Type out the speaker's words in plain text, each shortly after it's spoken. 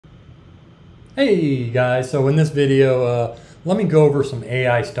Hey guys, so in this video, let me go over some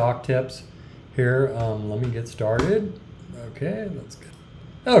AI stock tips here. Let me get started. Okay, let's go.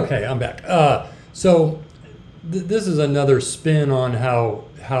 Okay, I'm back. This is another spin on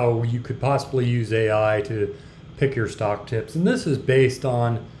how you could possibly use AI to pick your stock tips. And this is based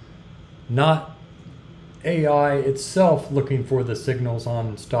on not AI itself looking for the signals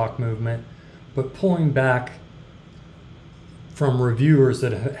on stock movement, but pulling back from reviewers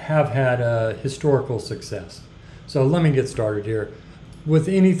that have had historical success. So let me get started here. With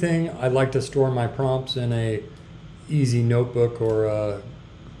anything, I like to store my prompts in a easy notebook or a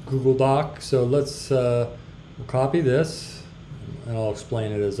Google Doc. So let's we'll copy this and I'll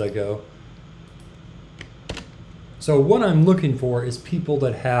explain it as I go. So what I'm looking for is people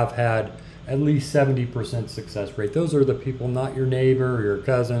that have had at least 70% success rate. Those are the people, not your neighbor or your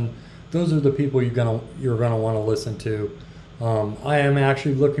cousin. Those are the people you're gonna want to listen to. I am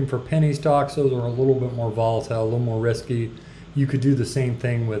actually looking for penny stocks. Those are a little bit more volatile, a little more risky. You could do the same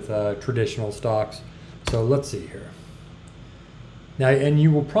thing with traditional stocks. So let's see here. Now, and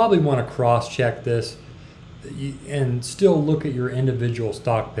you will probably want to cross-check this and still look at your individual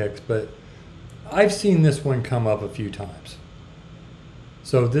stock picks, but I've seen this one come up a few times.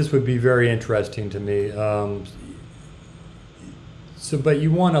 So this would be very interesting to me. But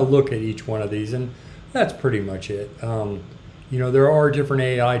you want to look at each one of these, and that's pretty much it. You know, there are different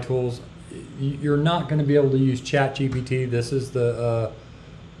AI tools. You're not going to be able to use ChatGPT. This is the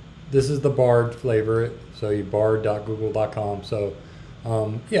Bard flavor. So you bard.google.com. So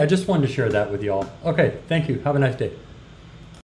yeah, I just wanted to share that with y'all. Okay, thank you. Have a nice day.